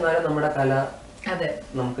എവിടെ ചെന്നാലും നമ്മുടെ കല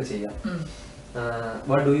നമുക്ക് ചെയ്യാം.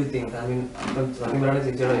 What do you think? I mean ഇപ്പം സമീപരാണ്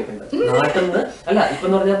ചേച്ചിയോടെ ചോദിക്കുന്നത്. നാട്ടിൽ നിന്ന് അല്ല, ഇപ്പൊ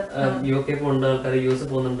എന്ന് പറഞ്ഞാൽ UK പോകുന്നുണ്ട് ആൾക്കാർ, US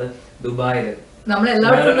പോകുന്നുണ്ട്, ദുബായില്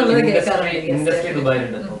ഇൻഡസ്ട്രി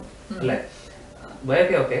ദുബായിലുണ്ട് ഇപ്പം അല്ലെ.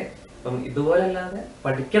 ദുബായൊക്കെ ഓക്കെ. അപ്പം ഇതുപോലെ അല്ലാതെ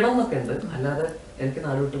പഠിക്കണം എന്നൊക്കെ ഉണ്ട്, അല്ലാതെ എനിക്ക്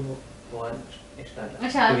നാട് വിട്ടു പോവാൻ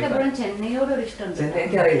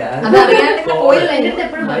എനിക്കറിയില്ല.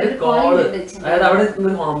 അതായത് അവിടെ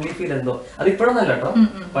ഒരു ഹോംലി ഫീൽ എന്തോ. അത് ഇപ്പോഴൊന്നല്ല കേട്ടോ,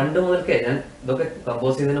 പണ്ട് മുതൽക്കേ ഞാൻ ഇതൊക്കെ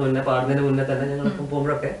കമ്പോസ് ചെയ്യുന്നതിന് മുന്നേ, പാടുന്നതിന് മുന്നേ തന്നെ ഞങ്ങളിപ്പം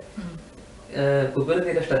പോകുമ്പോഴൊക്കെ കുക്കിന്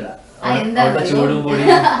തീരെ ഇഷ്ടമല്ല. ചൂടും പൊടി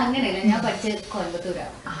അങ്ങനെയല്ല. ഞാൻ പഠിച്ചത്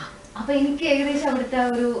കോയമ്പത്തൂരാണ്. അപ്പൊ എനിക്ക് ഏകദേശം അവിടുത്തെ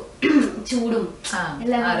ഒരു ചൂടും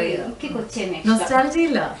എല്ലാം എനിക്ക് കൊച്ചി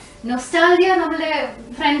നൊസ്റ്റാൾജിയ നമ്മുടെ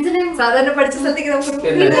ഫ്രണ്ട്സിനെ സാധാരണ പഠിച്ച സ്ഥലത്തേക്ക്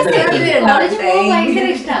ഭയങ്കര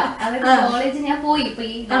ഇഷ്ടമാണ്. അതായത് കോളേജ് ഞാൻ പോയി ഇപ്പൊ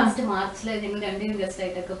ഈ ലാസ്റ്റ് മാർച്ചില് ഞങ്ങൾ 2 ഗസ്റ്റ്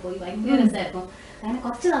ആയിട്ടൊക്കെ പോയി, ഭയങ്കര രസമായിരുന്നു. അങ്ങനെ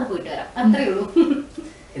കുറച്ച് നാൾ പോയിട്ട് വരാം, അത്രേ ഉള്ളൂ.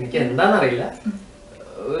 എനിക്ക് എന്താന്നറിയില്ല,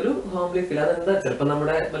 ഒരു ഹോംലി ഫീൽ. അതെന്താ ചിലപ്പോ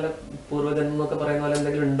നമ്മുടെ വല്ല പൂർവ്വജന്മം എന്നൊക്കെ പറയുന്ന പോലെ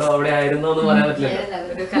എന്തെങ്കിലും ഉണ്ടോ അവിടെ ആയിരുന്നോ എന്ന് പറയാൻ പറ്റില്ല.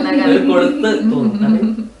 കൊടുത്ത് തോന്നും.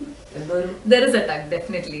 There is a tag,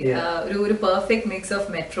 definitely. ഒരു perfect mix of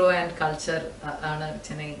metro and culture ആണ്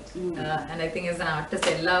Chennai. And I think as an artist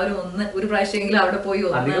എല്ലാവരും ഒരു പ്രാവശ്യമെങ്കിലും അവിടെ പോയി.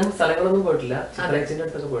 അധികം സ്ഥലങ്ങളൊന്നും പോയിട്ടില്ല, ചിത്രേച്ചിന്റെ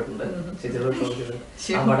അടുത്തൊക്കെ പോയിട്ടുണ്ട്.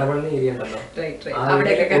 വടപള്ളി ഏരിയ ഉണ്ടല്ലോ,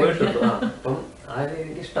 അവിടെയൊക്കെ പോയിട്ടുണ്ട്. അപ്പം ആ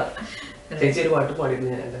എനിക്ക് ഇഷ്ടം. ചേച്ചി ഒരു പാട്ട്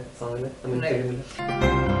പാടിയിരുന്നു ഞാൻ എന്റെ സോങ്ങില്.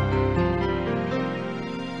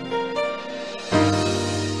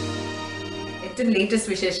 ഏറ്റവും ലേറ്റസ്റ്റ്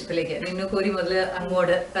വിശേഷത്തിലേക്ക്, നിന്നു കോരി മുതൽ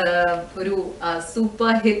അങ്ങോട്ട് ഒരു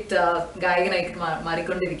സൂപ്പർ ഹിറ്റ് ഗായകനായിട്ട്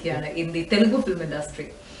മാറിക്കൊണ്ടിരിക്കുകയാണ് in the Telugu film industry.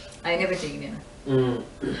 അതിനെ പറ്റി എങ്ങനെയാണ്?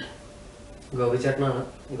 ഗോപിച്ചേട്ടനാണ്,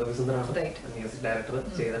 ഗോപിസുന്ദറാണ് മ്യൂസിക് ഡയറക്ടർ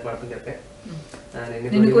ചെയ്ത പടത്തിന്റെ ഒക്കെ.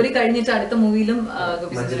 നിന്നു കോരി കഴിഞ്ഞിട്ട് അടുത്ത മൂവിയിലും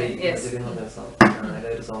മജലി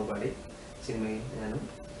ഒരു സോങ് പാടി സിനിമയിൽ ഞാനും.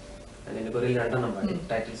 നിന്നു കോരിയിൽ 2 പാടി,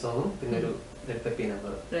 ടൈറ്റിൽ സോങ്ങും പിന്നെ ഒരു പെപ്പി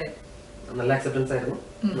നമ്പർ. നല്ല അക്സെപ്റ്റൻസ് ആയിരുന്നു.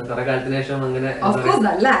 കുറെ കാലത്തിന് ശേഷം അങ്ങനെ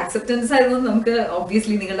നല്ല അക്സെപ്റ്റൻസ് ആയിരുന്നു. നമുക്ക്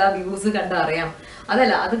ഒബ്വിയസ്ലി നിങ്ങളുടെ ആ വ്യൂസ് കണ്ട അറിയാം.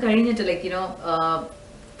 അതല്ല, അത് കഴിഞ്ഞിട്ട് ലൈക്ക് യുനോ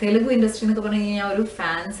തെലുഗു ഇൻഡസ്ട്രി എന്നൊക്കെ പറഞ്ഞു കഴിഞ്ഞാൽ ഒരു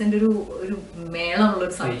ഫാൻസിന്റെ ഒരു മേളമുള്ള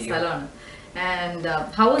ഒരു സ്ഥലമാണ്. And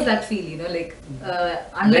how was that feel, you know, like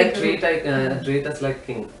unlike treat us like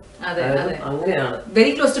king. അങ്ങനെയാണ്,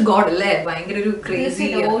 വെരി ക്ലോസ് ടു ഗോഡ് അല്ലേ? ഭയങ്കര ഒരു ക്രേസി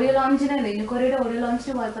ഓഡിയോ ലോഞ്ചിന്, നിന്നു കോരിയുടെ ഓഡിയോ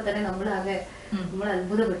ലോഞ്ചിന് പോയപ്പോ തന്നെ നമ്മളാകെ നമ്മൾ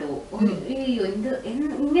അത്ഭുതപ്പെട്ടു. അയ്യോ,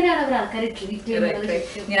 ഇങ്ങനെയാണ് അവർ ആൾക്കാരെ ട്രീറ്റ് ചെയ്യുന്നത്.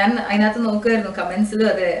 ഞാൻ അതിനകത്ത് നോക്കുമായിരുന്നു കമന്റ്സിൽ.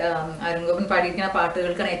 അതെ, അരുൺ ഗോപൻ പാടിയിരിക്കുന്ന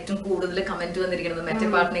പാട്ടുകൾക്കാണ് ഏറ്റവും കൂടുതൽ കമന്റ് വന്നിരിക്കുന്നത്. മറ്റേ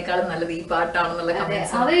പാട്ടിനേക്കാളും നല്ലത് ഈ പാട്ടാണെന്നുള്ള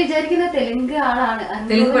കമന്റ്സ്. അവർ വിചാരിക്കുന്ന തെലുങ്ക് ആളാണ്,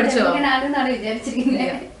 തെലുങ്ക് പഠിച്ചോ ആണെന്നാണ്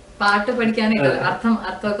വിചാരിച്ചിരിക്കുന്നത്. പാട്ട് പഠിക്കാനായിട്ട്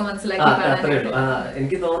അർത്ഥമൊക്കെ മനസ്സിലാക്കി.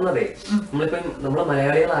 എനിക്ക് തോന്നുന്നതേ നമ്മളിപ്പം നമ്മള്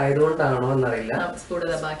മലയാളികളായതുകൊണ്ടാണോ എന്നറിയില്ല,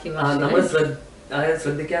 നമ്മൾ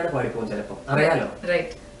ശ്രദ്ധിക്കാതെ പാടിപ്പോകും ചിലപ്പോ, അറിയാലോ.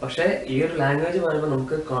 പക്ഷെ ഈ ഒരു ലാംഗ്വേജ് പറയുമ്പോ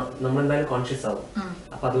നമുക്ക് നമ്മളെന്തായാലും കോൺഷ്യസ് ആവും.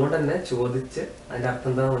 അപ്പൊ അതുകൊണ്ട് തന്നെ ചോദിച്ച് അതിന്റെ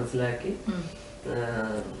അർത്ഥം എന്താ മനസ്സിലാക്കി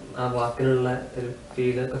ആ വാക്കിനുള്ള ഒരു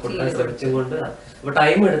ഫീല് കൊടുക്കാൻ ശ്രമിച്ചും കൊണ്ട് അപ്പൊ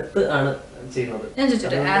ടൈം എടുത്ത് ആണ് ചെയ്യുന്നത്. ഞാൻ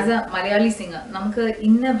ചോദിച്ചോട്ടെ, ആസ് എ മലയാളി സിംഗർ നമുക്ക്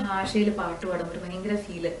ഇന്ന ഭാഷയിൽ പാട്ട് പാടുമ്പോൾ ഒരു ഭയങ്കര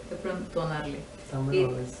ഫീല് എപ്പോഴും തോന്നാറില്ലേ?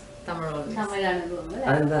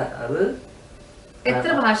 അതെന്താ, അത് എത്ര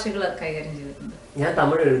ഭാഷകൾ കൈകാര്യം ചെയ്തിട്ടുണ്ട്? ഞാൻ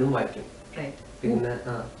തമിഴ് എഴുതും വായിക്കും, പിന്നെ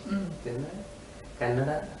പിന്നെ കന്നഡ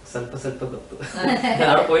സ്വല്പ ಗೊತ್ತು.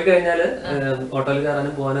 അവിടെ പോയി കഴിഞ്ഞാല് ഓട്ടോയിൽ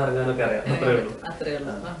കയറാനും പോകാനും ഇറങ്ങാനും ഒക്കെ അറിയാം, അത്രേ ഉള്ളൂ.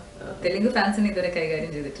 തെലുങ്ക് ഫാൻസിന് ഇതുവരെ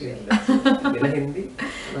കൈകാര്യം ചെയ്തിട്ടില്ല. പിന്നെ ഹിന്ദി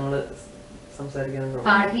നമ്മള് സംസാരിക്കാൻ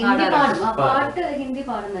ഹിന്ദി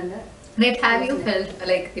പാടുന്നുണ്ട്. Have you felt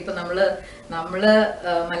like ഇപ്പൊ നമ്മള്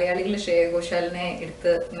മലയാളികൾ ശ്രേയ ഘോഷാലിനെ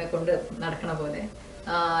എടുത്ത് കൊണ്ട് നടക്കണ പോലെ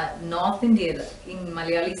നോർത്ത് ഇന്ത്യയിൽ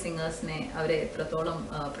മലയാളി സിംഗേഴ്സിനെ അവരെ എത്രത്തോളം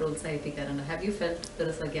പ്രോത്സാഹിപ്പിക്കാറുണ്ട്? Have you felt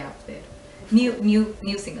there is a gap there?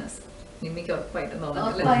 New singers. നിമ്മിക്ക് ഉറപ്പായിട്ടും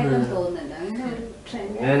തോന്നുന്നില്ല.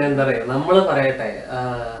 ഞാൻ എന്താ പറയാ, നമ്മള് പറയട്ടെ,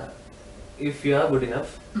 if you are good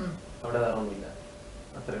enough അവിടെ വേറെ ഒന്നുമില്ല,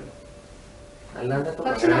 അത്രേ ഉള്ളൂ. അല്ലാണ്ട്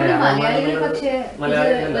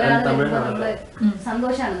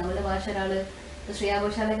സന്തോഷാണ് നമ്മുടെ ഭാഷ. ഒരാള് ശ്രേയ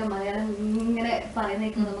ഘോഷാലൊക്കെ മലയാളം ഇങ്ങനെ പറയുന്ന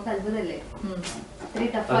നമുക്ക് അത്ഭുതമല്ലേ?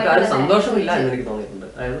 സന്തോഷമില്ല എന്ന് എനിക്ക് തോന്നിയിട്ടുണ്ട്.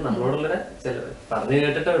 അതായത് നമ്മളോടുള്ള പറഞ്ഞു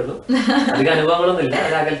കേട്ടിട്ടേ ഉള്ളൂ, അധികം അനുഭവങ്ങളൊന്നും ഇല്ല.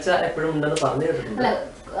 ഒരു അകൽച്ച എപ്പോഴും ഉണ്ടെന്ന് പറഞ്ഞു കേട്ടിട്ടുണ്ട്.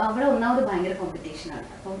 അവിടെ ഒന്നാമത് ഭയങ്കര കോമ്പറ്റീഷൻ ആണ്.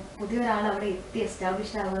 അപ്പം പുതിയ ഒരാൾ അവിടെ എത്തി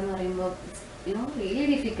എസ്റ്റാബ്ലിഷ്ഡ് ആവുക എന്ന് പറയുമ്പോൾ റിയലി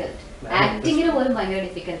ഡിഫിക്കൽട്ട്. ആക്ടിങ്ങിന് പോലും ഭയങ്കര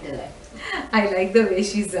ഡിഫിക്കൽട്ട് അല്ലേ? I like the way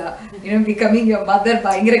she's becoming your mother.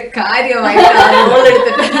 ഭയങ്കര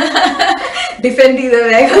കാര്യമായിട്ട് ഡിഫെൻഡ് ചെയ്ത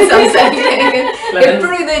വേഗം സംസാരിക്കാൻ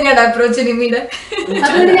എപ്പോഴും ഇത് തന്നെയാണ് അപ്രോച്ച് നിമ്മിയുടെ.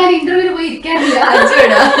 അതുകൊണ്ട് ഞാൻ ഇന്റർവ്യൂവിൽ പോയി ഇരിക്കാറില്ല.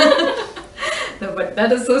 But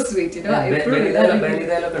that is so sweet, you know.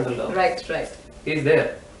 Right. He's there.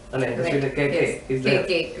 അല്ല, ഇൻഡസ്ട്രിയിലെ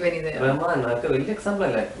വലിയ എക്സാമ്പിൾ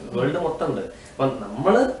അല്ലേ, വേൾഡ് മൊത്തം ഉണ്ട്. അപ്പൊ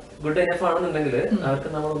നമ്മള് ഗുഡ് എനഫ് ആണെന്നുണ്ടെങ്കിൽ അവർക്ക്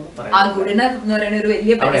നമ്മളൊന്നും പറയാം.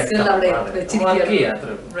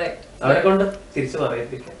 അവരെ കൊണ്ട് തിരിച്ചു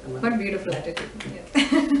പറയിപ്പിക്കാം.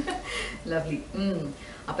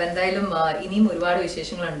 അപ്പൊ എന്തായാലും ഇനിയും ഒരുപാട്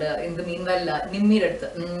വിശേഷങ്ങളുണ്ട്. എന്ത് മീൻവല്ല നിമ്മിയുടെ അടുത്ത്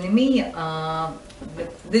നിമ്മി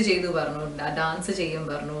ഇത് ചെയ്തു പറഞ്ഞു, ഡാൻസ് ചെയ്യും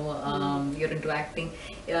പറഞ്ഞു, യുവർ ഇൻ ടു ആക്ടിങ്,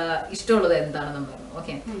 ഇഷ്ടമുള്ളത് എന്താണെന്നും പറഞ്ഞു.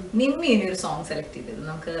 ഓക്കെ, നിമ്മി ഇനി ഒരു സോങ് സെലക്ട് ചെയ്തത്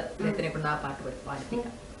നമുക്ക് ഇതിനെ കൊണ്ട് ആ പാട്ട്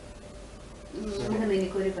പാടിപ്പിക്കാം.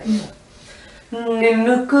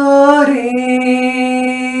 നിന്നു കോരി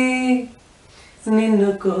നിന്നു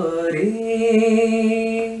കോരി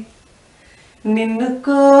നിന്നു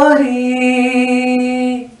കോരി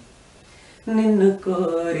నిన్ను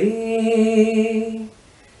కోరి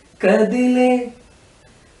కదిలే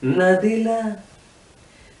నదిలా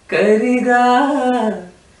కరిగా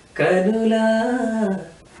కనులా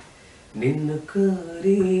నిన్ను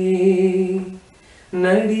కోరి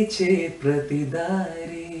నడిచే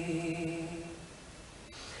ప్రతిదారి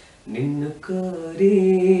నిన్ను కోరి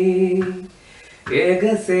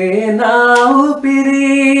ఎగసే నా ఊపిరి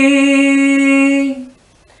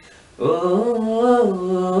ఓ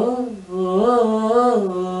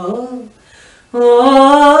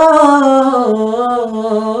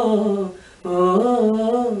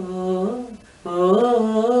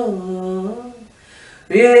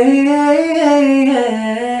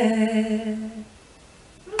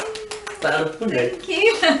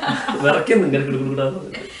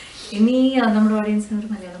ഇനി നമ്മുടെ ഓഡിയൻസിന് ഒരു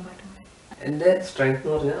മലയാളം പാട്ട്. എന്റെ സ്ട്രെങ്ത്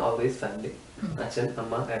എന്ന് പറഞ്ഞാൽ ഓൾവേസ് ഫാമിലി. അച്ഛൻ,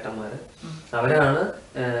 അമ്മ, ഏട്ടന്മാര്, അവരാണ്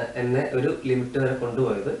എന്നെ ഒരു ലിമിറ്റ് വരെ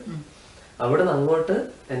കൊണ്ടുപോയത്. അവിടെ നിന്ന് അങ്ങോട്ട്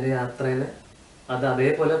എന്റെ യാത്രേനെ അത്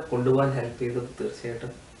അതേപോലെ കൊണ്ടുപോകാൻ ഹെൽപ്പ് ചെയ്തത്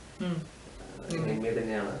തീർച്ചയായിട്ടും നിമ്മി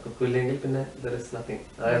തന്നെയാണ്. കുക്കില്ലെങ്കിൽ പിന്നെ there is nothing.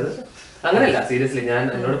 അതായത് അങ്ങനെയല്ല, സീരിയസ്ലി ഞാൻ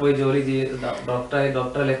എന്നോട് പോയി ജോലി ചെയ്ത്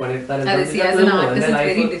ഡോക്ടറല്ലേ പണിയെടുത്താൽ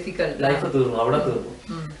ലൈഫ് തീർന്നു, അവിടെ തീർന്നു.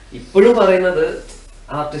 ഇപ്പോഴും പറയുന്നത്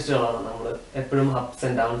ആർട്ടിസ്റ്റുകളാണ് നമ്മള്, എപ്പോഴും അപ്സ്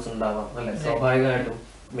ആൻഡ് ഡൗൺസ് ഉണ്ടാവാം അല്ലെ, സ്വാഭാവികമായിട്ടും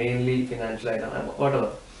മെയിൻലി ഫിനാൻഷ്യൽ ആയിട്ടാണ്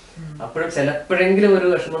whatever. അപ്പോഴും ചിലപ്പോഴെങ്കിലും ഒരു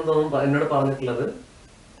വിഷമം തോന്നും. എന്നോട് പറഞ്ഞിട്ടുള്ളത്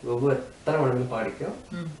ഗോപു എത്ര വേണമെങ്കിലും പാടിക്കോ,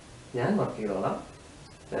 ഞാൻ വർക്ക് ചെയ്തോളാം,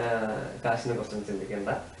 കാശിനെ കുറിച്ചൊന്നും ചിന്തിക്കേണ്ട,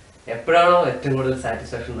 എപ്പോഴാണോ ഏറ്റവും കൂടുതൽ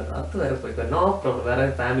സാറ്റിസ്ഫാക്ഷൻ അത് വരെ പോയിക്കോ, നോ പ്രോബ്ലം, വേറെ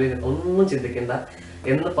ഫാമിലിനെ ഒന്നും ചിന്തിക്കേണ്ട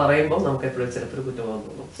എന്ന് പറയുമ്പോൾ നമുക്ക് എപ്പോഴും ചിലപ്പോൾ കുറ്റബോധം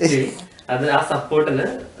തോന്നും. അത് ആ സപ്പോർട്ടിന്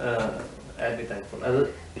താങ്ക്ഫുൾ, അത്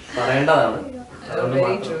പറയേണ്ടതാണ്.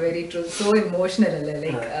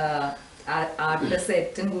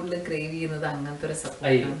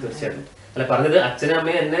 തീർച്ചയായിട്ടും അല്ല പറഞ്ഞത്, അച്ഛനും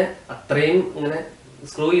അമ്മയും എന്നെ അത്രയും ഇങ്ങനെ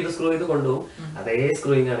സ്ക്രൂ ചെയ്ത് കൊണ്ടുപോകും. അതേ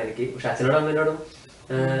സ്ക്രൂയിങ് ആണ് എനിക്ക്. പക്ഷെ അച്ഛനോടും അമ്മേനോടും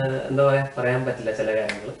എന്താ പറയാൻ പറ്റില്ല ചില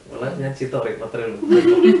കാര്യങ്ങൾ. ഞാൻ ചീത്ത പറയും, അത്രേ ഉള്ളൂ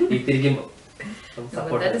ഈ തിരിക്കുമ്പോ.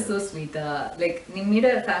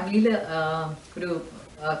 നിമ്മിയുടെ ഫാമിലിയില് ഒരു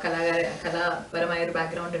കലാപരമായ ഒരു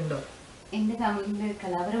ബാക്ക്ഗ്രൗണ്ട് ഉണ്ടോ? എന്റെ ഫാമിലിയില്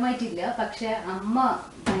കലാപരമായിട്ടില്ല, പക്ഷെ അമ്മ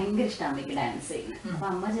ഭയങ്കര ഇഷ്ടമാണ് എനിക്ക് ഡാൻസ് ചെയ്യുന്നത്. അപ്പൊ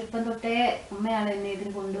അമ്മ ചെറുപ്പം തൊട്ടേ അമ്മയാണ് എന്നെ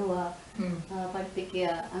ഇതിന് കൊണ്ടുപോവാ, പഠിപ്പിക്കുക.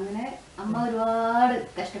 അങ്ങനെ അമ്മ ഒരുപാട്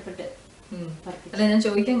കഷ്ടപ്പെട്ട്. അല്ല ഞാൻ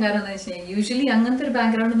ചോദിക്കാൻ കാരണം എന്താ വെച്ചാൽ യൂഷ്വലി അങ്ങനത്തെ ഒരു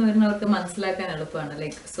ബാക്ക്ഗ്രൗണ്ട് എന്ന് വരുന്നവർക്ക് മനസ്സിലാക്കാൻ എളുപ്പമാണ്.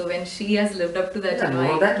 Like so when she has lived up to that,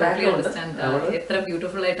 understand എത്ര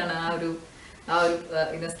ബ്യൂട്ടിഫുൾ ആയിട്ടാണ് ആ ഒരു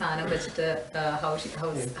സ്ഥാനം വെച്ചിട്ട് how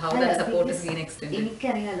that support is being extended.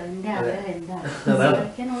 എനിക്കറിയാലോ എന്റെ ആഗ്രഹം എന്താണ്.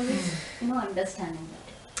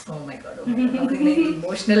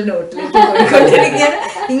 ഇമോഷണൽ നോട്ടിലേക്ക് പോയിക്കൊണ്ടിരിക്കുകയാണ്.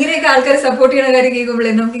 ഇങ്ങനെയൊക്കെ ആൾക്കാർ സപ്പോർട്ട് ചെയ്യുന്ന കാര്യം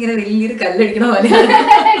കേൾക്കുമ്പോഴേ നമുക്ക് ഇങ്ങനെ വലിയൊരു കല്ലടിക്കണ പോലെയാണ്.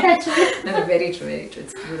 Very true, very true,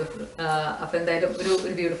 it's beautiful. അപ്പൊ എന്തായാലും ഒരു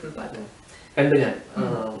ബ്യൂട്ടിഫുൾ പാട്ട് കണ്ടു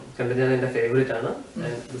ഞാൻ എന്റെ ഫേവറേറ്റ് ആണ്.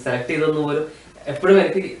 സെലക്ട് ചെയ്തൊന്നും പോലും എപ്പോഴും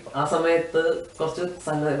എനിക്ക് ആ സമയത്ത് കുറച്ച്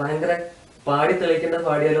ഭയങ്കര പാടി തെളിയിക്കേണ്ടത്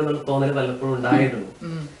പാടിയാലോ എന്നുള്ള തോന്നൽ പലപ്പോഴും ഉണ്ടായിരുന്നു.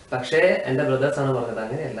 പക്ഷേ എന്റെ ബ്രദേഴ്സ് ആണ് പറഞ്ഞത്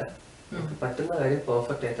അങ്ങനെയല്ല, പറ്റുന്ന കാര്യം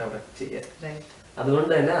പെർഫെക്റ്റ് ആയിട്ട് അവിടെ ചെയ്യാം. അതുകൊണ്ട്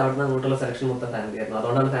തന്നെ അവിടുന്ന് അങ്ങോട്ടുള്ള സെലക്ഷൻ മൊത്തം ഫാമിലി ആയിരുന്നു.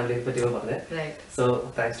 അതുകൊണ്ടാണ് ഫാമിലിയെ പറ്റി പറഞ്ഞത്. So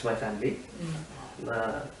thanks to my family,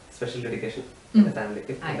 special dedication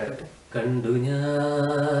ഫാമിലിക്ക്. കണ്ടു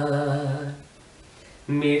ഞാൻ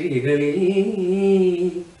മിഴികളിൽ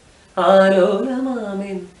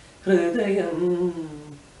ആലോലമാമൻ ഹൃദയം,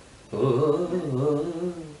 ഓ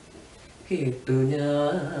കേട്ടു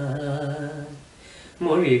ഞാൻ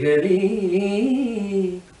മൊഴികളിൽ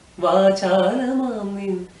വാചാലമാം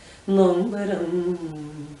നിൻ നൊമ്പരം,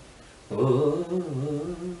 ഓ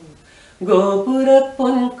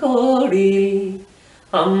ഗോപുരപ്പൊൻകോടി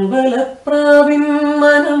അമ്പലപ്രാവിൻ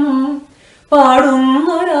മനം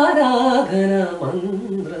പാടുന്നൊരാരാധന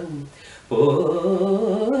മന്ത്രം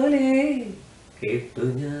പോലെ കേട്ടു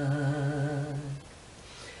ഞാൻ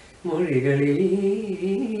മൊഴികളിൽ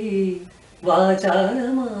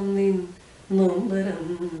വാചാലമാം നിൻ നൊമ്പരം,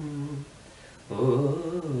 ഓ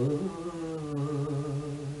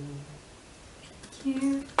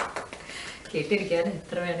കേട്ടിരിക്കാൻ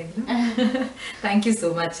എത്ര വേണമെങ്കിലും. Thank you so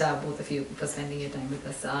much both of you for spending your time with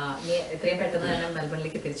us. എത്രയും പെട്ടെന്ന് തന്നെ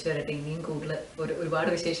മെൽബണിലേക്ക് തിരിച്ചു വരട്ടെ. ഇനിയും കൂടുതൽ ഒരുപാട്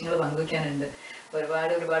വിശേഷങ്ങൾ പങ്കുവയ്ക്കാനുണ്ട്.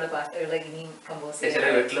 ഒരുപാട് പാട്ടുകൾ ഇനിയും കമ്പോസ് ചെയ്യാൻ.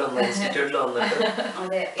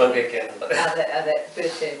 അതെ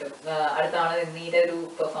തീർച്ചയായിട്ടും. അടുത്ത തവണ നിന്നീടെ ഒരു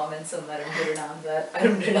പെർഫോമൻസും രണ്ടുപേരും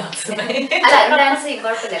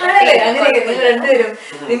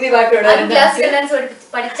നിമ്മി പാട്ടോട്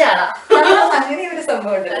അങ്ങനെ ഒരു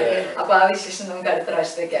സംഭവം ഉണ്ട്. അപ്പൊ ആ വിശേഷം നമുക്ക് അടുത്ത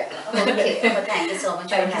പ്രാവശ്യത്തേക്കാക്കാം.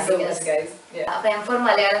 അപ്പൊ M4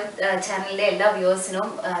 മലയാളം ചാനലിലെ എല്ലാ വ്യൂവേഴ്സിനും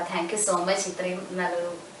താങ്ക് യു സോ മച്ച്. ഇത്രയും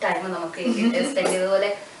നല്ലൊരു ടൈം നമുക്ക് സ്പെൻഡ് ചെയ്തതുപോലെ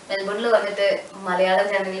മെൽബണിൽ വന്നിട്ട് മലയാളം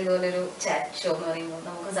ചാനലിൽ ഇതുപോലെ ഒരു ചാറ്റ് ഷോ എന്ന് പറയുമ്പോൾ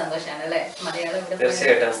നമുക്ക് സന്തോഷമാണ് അല്ലെ. മലയാളം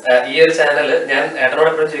തീർച്ചയായിട്ടും ഈ ഒരു ചാനല് ഞാൻ ഏട്ടനോട്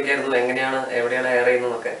എപ്പോഴും ചോദിക്കായിരുന്നു എവിടെയാണ് എയർ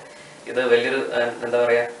ചെയ്യുന്നതൊക്കെ. ഇത് വലിയൊരു എന്താ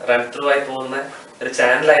പറയാ റൺ ത്രൂ ആയി പോകുന്ന ഒരു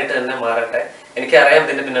ചാനലായിട്ട് തന്നെ മാറട്ടെ. എനിക്കറിയാം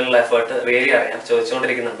ഇതിന്റെ പിന്നിലുള്ള എഫേർട്ട് റിയലി അറിയാം.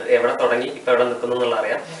 ചോദിച്ചുകൊണ്ടിരിക്കുന്നുണ്ട് എവിടെ തുടങ്ങി ഇപ്പൊ എവിടെ നിൽക്കുന്നു എന്നുള്ള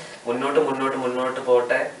അറിയാം. മുന്നോട്ട്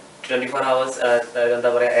പോട്ടെ. 24 hours എന്താ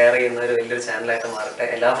പറയാ എയർ ചെയ്യുന്ന ഒരു വലിയൊരു ചാനലായിട്ട് മാറട്ടെ.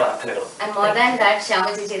 എല്ലാ പ്രാർത്ഥനകളും.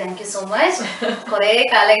 കുറെ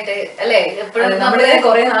കാലമായിട്ട് അല്ലെ എപ്പോഴും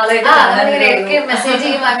മെസ്സേജ്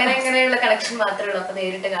ചെയ്യും അങ്ങനെ അങ്ങനെയുള്ള കണക്ഷൻ മാത്രമേ ഉള്ളൂ. അപ്പൊ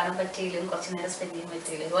നേരിട്ട് കാണാൻ പറ്റിയില്ലും കുറച്ച് നേരം സ്പെൻഡ് ചെയ്യാൻ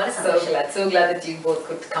പറ്റിയില്ല. ഒരുപാട്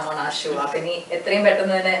ഇനി എത്രയും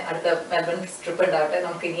പെട്ടെന്ന് തന്നെ അടുത്ത മെൽബൺ ട്രിപ്പ് ഉണ്ടാവട്ടെ.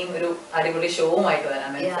 നമുക്ക് ഇനിയും ഒരു അടിപൊളി ഷോവുമായിട്ട്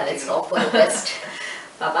വരാൻ. Yeah, let's hope for the best.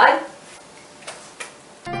 Bye bye.